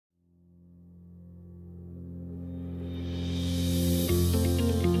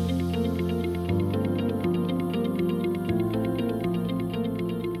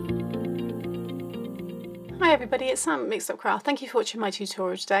everybody, it's Sam at Mixed Up Craft. Thank you for watching my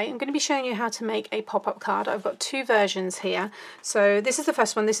tutorial today. I'm going to be showing you how to make a pop-up card. I've got two versions here. So this is the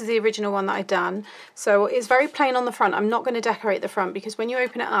first one, this is the original one that I've done. So it's very plain on the front. I'm not going to decorate the front because when you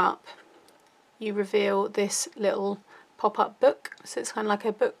open it up, you reveal this little pop-up book. So it's kind of like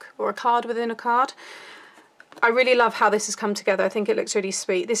a book or a card within a card. I really love how this has come together. I think it looks really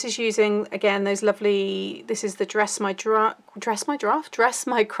sweet. This is using, again, those lovely, this is the Dress My Craft.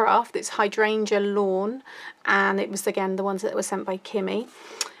 It's Hydrengia Lawn, and it was, again, the ones that were sent by Kimmy.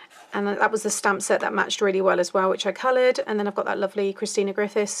 And that was the stamp set that matched really well as well, which I coloured. And then I've got that lovely Christina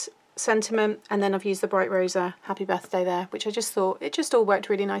Griffiths sentiment, and then I've used the bright Rosa Happy Birthday there, which I just thought, it just all worked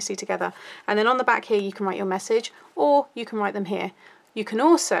really nicely together. And then on the back here, you can write your message, or you can write them here. You can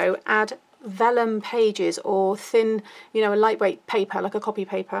also add vellum pages or thin, you know, a lightweight paper, like a copy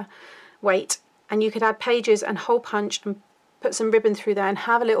paper weight, and you could add pages and hole punch and put some ribbon through there and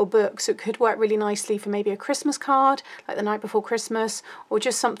have a little book. So it could work really nicely for maybe a Christmas card, like the night before Christmas, or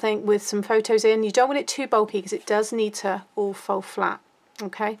just something with some photos in. You don't want it too bulky because it does need to all fold flat.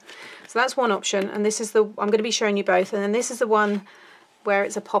 Okay, so that's one option, and this is the, I'm going to be showing you both, and then this is the one where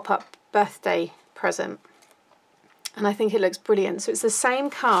it's a pop-up birthday present. And I think it looks brilliant. So it's the same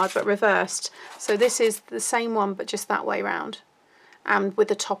card but reversed. So this is the same one but just that way round, and with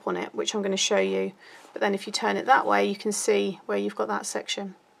the top on it, which I'm going to show you. But then if you turn it that way, you can see where you've got that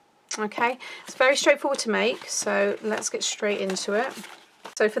section. Okay, it's very straightforward to make, so let's get straight into it.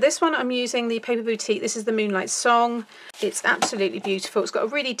 So for this one, I'm using the Paper Boutique. This is the Moonlight Song. It's absolutely beautiful. It's got a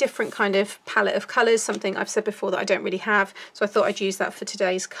really different kind of palette of colours, something I've said before that I don't really have. So I thought I'd use that for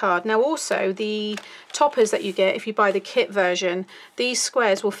today's card. Now also, the toppers that you get, if you buy the kit version, these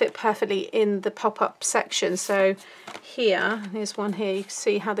squares will fit perfectly in the pop-up section. So here, there's one here, you can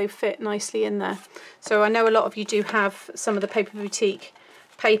see how they fit nicely in there. So I know a lot of you do have some of the Paper Boutique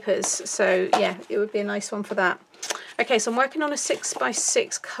papers. So yeah, it would be a nice one for that. Okay, so I'm working on a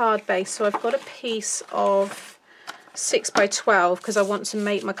 6x6 card base, so I've got a piece of 6x12 because I want to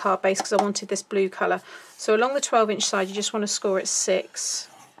make my card base because I wanted this blue colour. So along the 12-inch side, you just want to score it 6.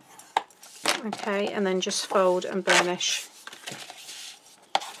 Okay, and then just fold and burnish.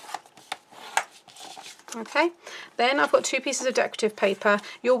 Okay, then I've got 2 pieces of decorative paper.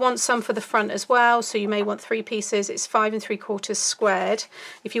 You'll want some for the front as well, so you may want 3 pieces. It's 5 3/4 squared.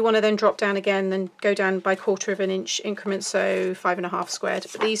 If you want to then drop down again, then go down by 1/4 of an inch increments, so 5 1/2 squared.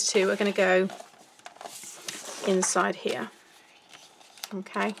 But these two are going to go inside here.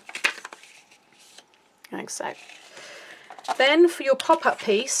 Okay, like so. Then for your pop-up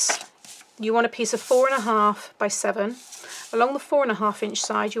piece, you want a piece of 4 1/2 by 7. Along the 4 1/2-inch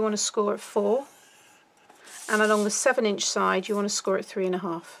side, you want to score at 4. And along the 7-inch side, you want to score at 3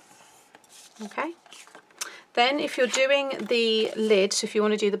 1/2. Okay. Then if you're doing the lid, so if you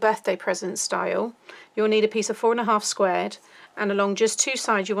want to do the birthday present style, you'll need a piece of 4 1/2 squared, and along just 2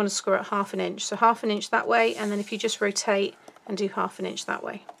 sides, you want to score at 1/2 inch. So 1/2 inch that way, and then if you just rotate and do 1/2 inch that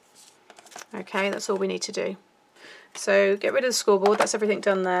way. Okay, that's all we need to do. So get rid of the scoreboard, that's everything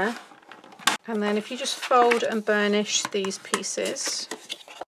done there. And then if you just fold and burnish these pieces.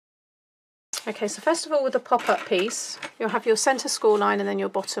 Okay, so first of all, with the pop-up piece, you'll have your centre score line and then your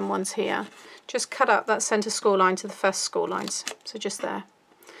bottom ones here. Just cut up that centre score line to the first score lines, so just there.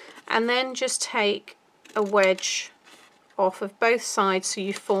 And then just take a wedge off of both sides so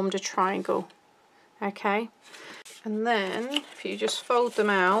you've formed a triangle. Okay, and then if you just fold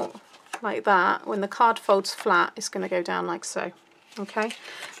them out like that, when the card folds flat, it's going to go down like so. Okay,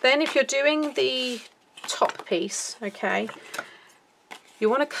 then if you're doing the top piece, okay, you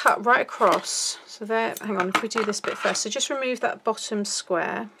want to cut right across. So there, hang on, if we do this bit first. So just remove that bottom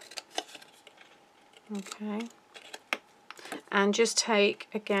square. Okay. And just take,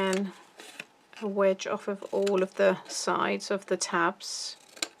 again, a wedge off of all of the sides of the tabs,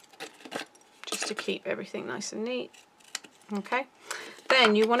 just to keep everything nice and neat. Okay.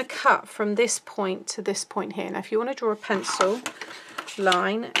 Then you want to cut from this point to this point here. Now if you want to draw a pencil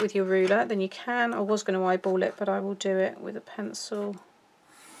line with your ruler, then you can. I was going to eyeball it, but I will do it with a pencil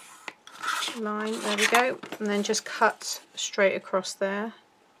line. There we go. And then just cut straight across there.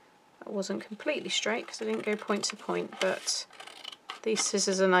 That wasn't completely straight because I didn't go point to point, but these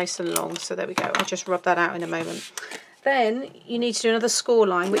scissors are nice and long, so there we go. I'll just rub that out in a moment. Then you need to do another score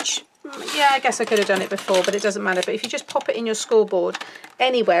line, which, yeah, I guess I could have done it before, but it doesn't matter. But if you just pop it in your scoreboard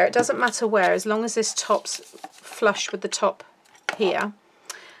anywhere, it doesn't matter where, as long as this top's flush with the top here.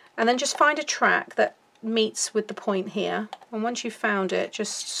 And then just find a track that meets with the point here, and once you've found it,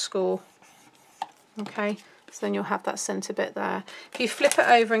 just score. Okay, so then you'll have that centre bit there. If you flip it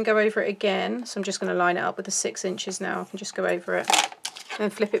over and go over it again, so I'm just going to line it up with the 6 inches now, I can just go over it. and then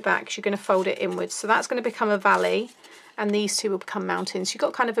flip it back, 'cause you're going to fold it inwards. So that's going to become a valley, and these two will become mountains. You've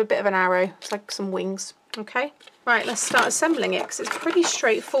got kind of a bit of an arrow, it's like some wings. Okay, right, let's start assembling it, because it's pretty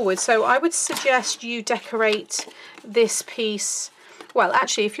straightforward. So I would suggest you decorate this piece. Well,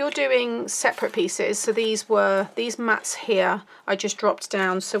 actually, if you're doing separate pieces, so these mats here, I just dropped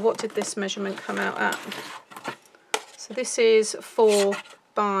down. So what did this measurement come out at? So this is 4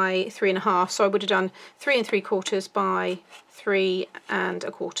 by 3.5. So I would have done 3 3/4 by 3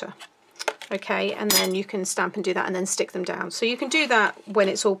 1/4. Okay, and then you can stamp and do that and then stick them down. So you can do that when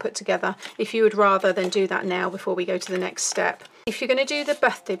it's all put together. If you would rather, then do that now before we go to the next step. If you're going to do the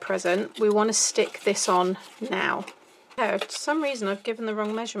birthday present, we want to stick this on now. Oh, for some reason I've given the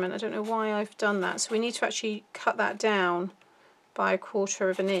wrong measurement. I don't know why I've done that. So we need to actually cut that down by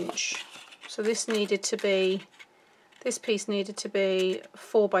 1/4 inch. So this needed to be, this piece needed to be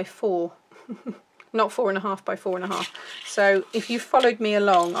 4 by 4. Not 4.5 by 4.5. So if you followed me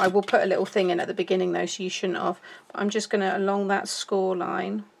along, I will put a little thing in at the beginning though, so you shouldn't have. But I'm just going to, along that score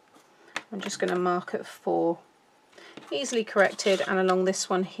line, I'm just going to mark at 4. Easily corrected, and along this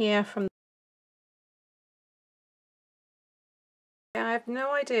one here from I have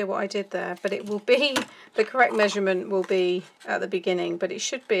no idea what I did there, but it will be, the correct measurement will be at the beginning, but it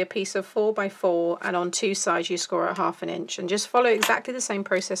should be a piece of 4 by 4, and on 2 sides you score at 1/2 inch, and just follow exactly the same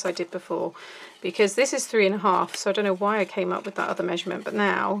process I did before, because this is 3.5, so I don't know why I came up with that other measurement, but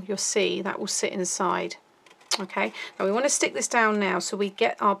now you'll see that will sit inside. Okay, now we want to stick this down now so we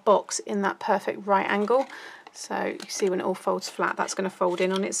get our box in that perfect right angle. So you see when it all folds flat, that's going to fold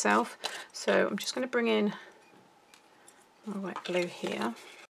in on itself. So I'm just going to bring in my wet glue here,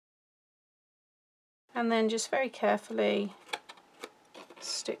 and then just very carefully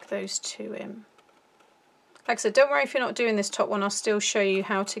stick those two in. Like I said, don't worry if you're not doing this top one, I'll still show you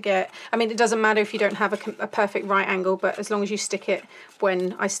how to get, I mean, it doesn't matter if you don't have a perfect right angle, but as long as you stick it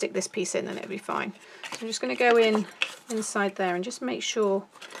when I stick this piece in, then it'll be fine. So I'm just going to go in inside there and just make sure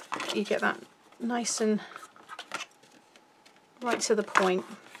you get that nice and right to the point.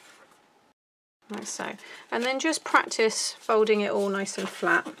 Like so, and then just practice folding it all nice and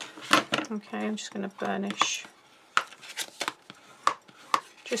flat. Okay, I'm just going to burnish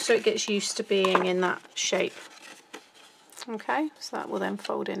just so it gets used to being in that shape. Okay, so that will then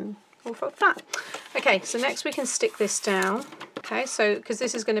fold in, all fold flat. Okay, so next we can stick this down. Okay, so because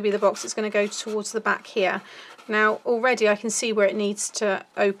this is going to be the box, it's going to go towards the back here. Now already I can see where it needs to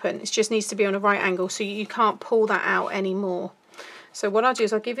open, it just needs to be on a right angle, so you can't pull that out anymore. So what I'll do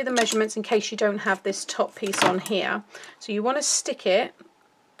is I'll give you the measurements in case you don't have this top piece on here. So you want to stick it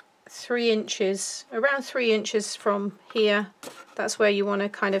 3 inches, around 3 inches from here. That's where you want to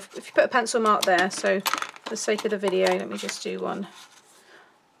kind of, if you put a pencil mark there, so for the sake of the video, let me just do one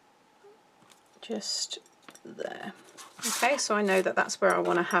just there. Okay, so I know that that's where I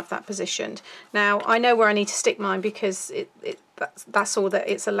want to have that positioned. Now I know where I need to stick mine because that's all that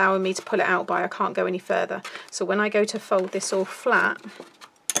it's allowing me to pull it out by. I can't go any further. So when I go to fold this all flat,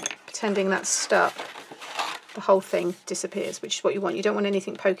 pretending that's stuck, the whole thing disappears, which is what you want. You don't want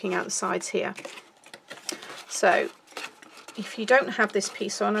anything poking out the sides here. So if you don't have this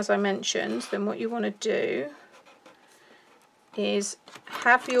piece on, as I mentioned, then what you want to do is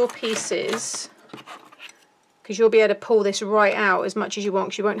have your pieces, because you'll be able to pull this right out as much as you want,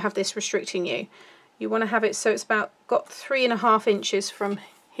 because you won't have this restricting you. You want to have it so it's about got 3.5 inches from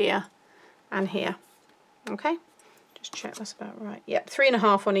here and here. Okay, just check that's about right. Yep,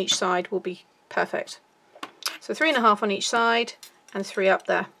 3.5 on each side will be perfect. So 3.5 on each side and 3 up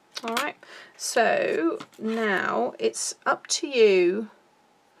there. All right, so now it's up to you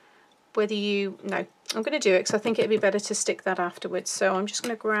whether you, no, I'm going to do it because I think it'd be better to stick that afterwards. So I'm just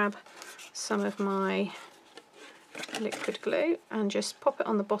going to grab some of my liquid glue and just pop it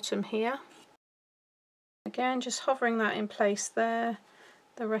on the bottom here. Again, just hovering that in place there.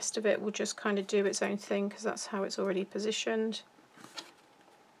 The rest of it will just kind of do its own thing because that's how it's already positioned.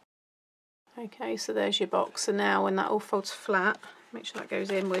 Okay, so there's your box. So now when that all folds flat, make sure that goes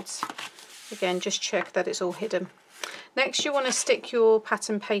inwards. Again, just check that it's all hidden. Next you want to stick your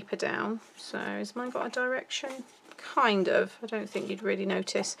pattern paper down. So has mine got a direction? Kind of. I don't think you'd really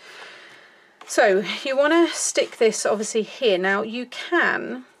notice. So you want to stick this obviously here. Now you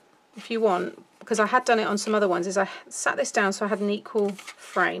can, if you want, because I had done it on some other ones, is I sat this down so I had an equal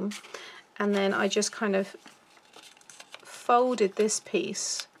frame, and then I just kind of folded this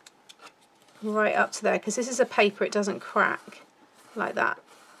piece right up to there, because this is a paper, it doesn't crack like that.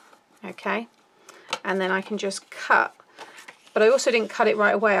 Okay, and then I can just cut, but I also didn't cut it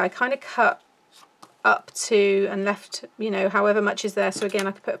right away. I kind of cut up to and left, you know, however much is there. So again,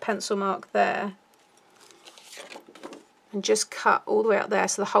 I could put a pencil mark there and just cut all the way up there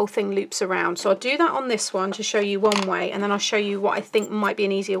so the whole thing loops around. So I'll do that on this one to show you one way, and then I'll show you what I think might be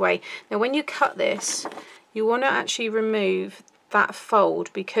an easier way. Now when you cut this, you want to actually remove that fold,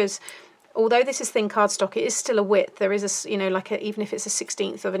 because although this is thin cardstock, it is still a width. There is a, you know, like a, even if it's a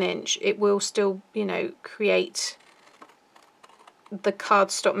 1/16 of an inch, it will still, you know, create the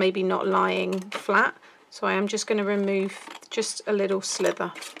cardstock maybe not lying flat. So I am just going to remove just a little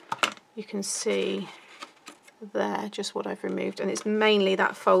slither. You can see there just what I've removed, and it's mainly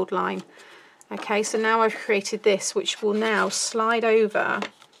that fold line. Okay, so now I've created this, which will now slide over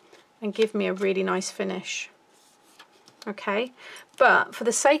and give me a really nice finish. Okay, but for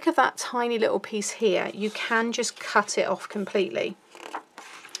the sake of that tiny little piece here, you can just cut it off completely.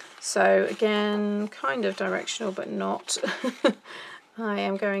 So again, kind of directional but not. I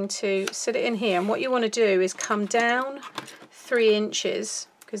am going to sit it in here, and what you want to do is come down 3 inches,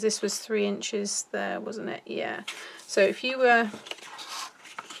 because this was 3 inches there, wasn't it? Yeah. So if you were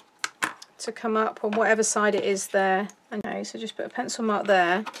to come up on whatever side it is there, okay, so just put a pencil mark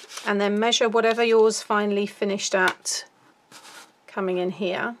there, and then measure whatever yours finally finished at coming in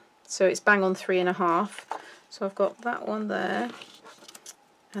here. So it's bang on 3.5. So I've got that one there,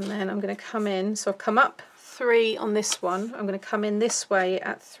 and then I'm going to come in. So I've come up 3 on this one. I'm going to come in this way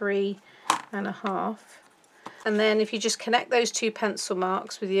at 3.5. And then if you just connect those 2 pencil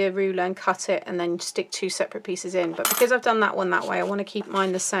marks with your ruler and cut it, and then stick 2 separate pieces in. But because I've done that one that way, I want to keep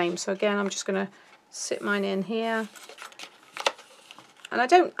mine the same. So again, I'm just going to sit mine in here. And I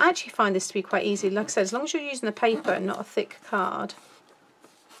actually find this to be quite easy. Like I said, as long as you're using the paper and not a thick card,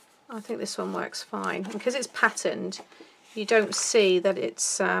 I think this one works fine. And because it's patterned, you don't see that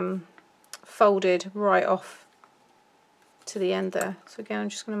it's folded right off to the end there. So again, I'm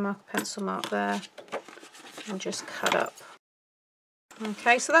just going to mark a pencil mark there and just cut up.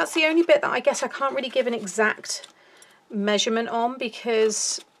 Okay, so that's the only bit that I guess I can't really give an exact measurement on,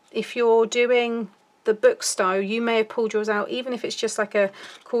 because if you're doing the book style, you may have pulled yours out, even if it's just like a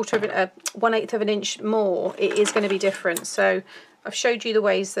 1/8 of an inch more, it is going to be different. So I've showed you the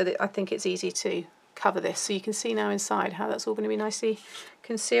ways that I think it's easy to cover this, so you can see now inside how that's all going to be nicely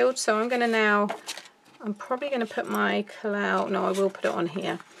concealed. So I'm probably going to put my collal, no, I will put it on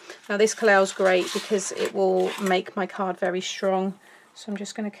here. Now this collal's great because it will make my card very strong. So I'm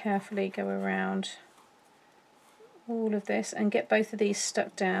just going to carefully go around all of this and get both of these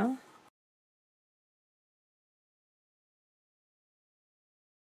stuck down.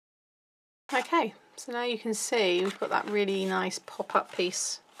 Okay, so now you can see we've got that really nice pop-up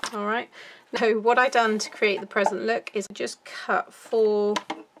piece. All right, now what I've done to create the present look is just cut four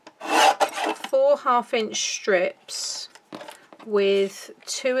 1/2 inch strips, with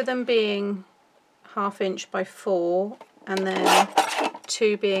 2 of them being 1/2 inch by 4, and then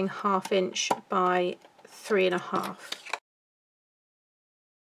 2 being 1/2 inch by 3.5.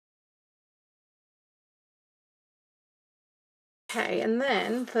 Okay, and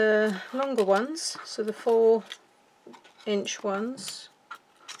then the longer ones, so the 4-inch ones,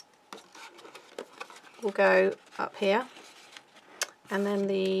 will go up here, and then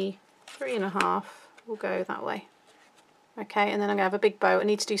the 3.5 will go that way. Okay, and then I'm going to have a big bow. I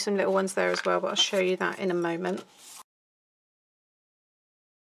need to do some little ones there as well, but I'll show you that in a moment.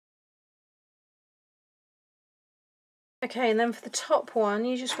 Okay, and then for the top one,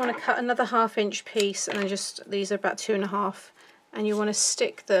 you just want to cut another 1/2 inch piece, and then just, these are about 2.5, and you want to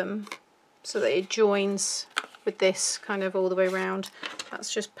stick them so that it joins with this kind of all the way around.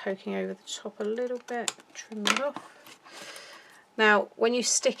 That's just poking over the top a little bit, trim that off. Now, when you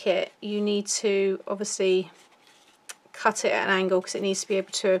stick it, you need to obviously cut it at an angle, because it needs to be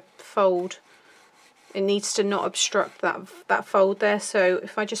able to fold. It needs to not obstruct that fold there. So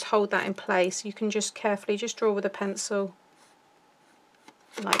if I just hold that in place, you can just carefully just draw with a pencil,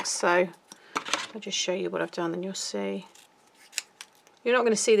 like so. I'll just show you what I've done, and you'll see. You're not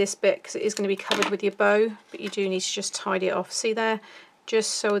going to see this bit because it is going to be covered with your bow, but you do need to just tidy it off. See there?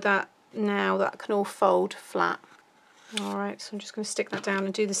 Just so that now that can all fold flat. Alright, so I'm just going to stick that down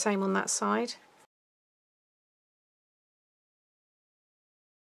and do the same on that side.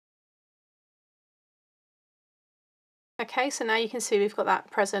 Okay, so now you can see we've got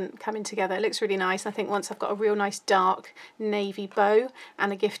that present coming together. It looks really nice. I think once I've got a real nice dark navy bow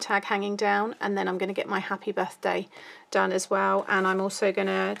and a gift tag hanging down, and then I'm going to get my happy birthday done as well. And I'm also going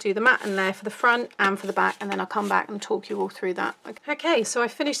to do the mat and layer for the front and for the back, and then I'll come back and talk you all through that. Okay, so I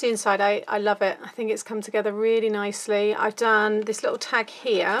finished the inside. I love it. I think it's come together really nicely. I've done this little tag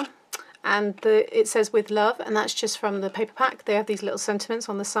here. and it says with love, and that's just from the paper pack. They have these little sentiments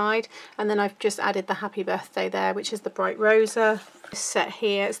on the side, and then I've just added the happy birthday there, which is the bright Rosa. This set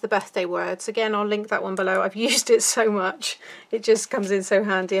here, it's the birthday words. Again, I'll link that one below. I've used it so much, it just comes in so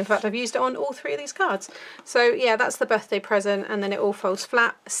handy. In fact, I've used it on all 3 of these cards. So yeah, that's the birthday present, and then it all folds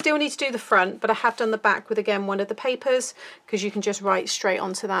flat. Still need to do the front, but I have done the back with, again, one of the papers, because you can just write straight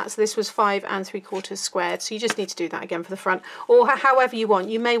onto that. So this was 5 3/4 squared, so you just need to do that again for the front, or however you want.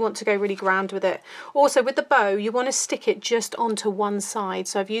 You may want to go really grand with it. Also, with the bow, you want to stick it just onto one side.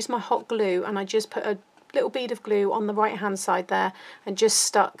 So I've used my hot glue, and I just put a little bead of glue on the right hand side there and just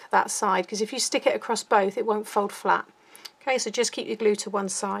stuck that side, because if you stick it across both, it won't fold flat. Okay, so just keep your glue to one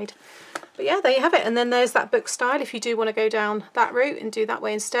side. But yeah, there you have it. And then there's that book style if you do want to go down that route and do that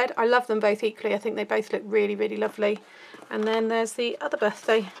way instead. I love them both equally. I think they both look really, really lovely. And then there's the other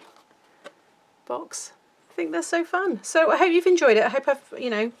birthday box. I think they're so fun. So I hope you've enjoyed it. I hope I've, you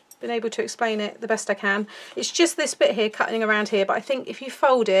know, been able to explain it the best I can. It's just this bit here, cutting around here, but I think if you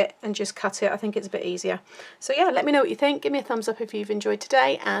fold it and just cut it, I think it's a bit easier. So yeah, let me know what you think. Give me a thumbs up if you've enjoyed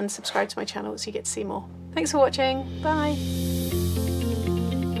today, and subscribe to my channel so you get to see more. Thanks for watching. Bye.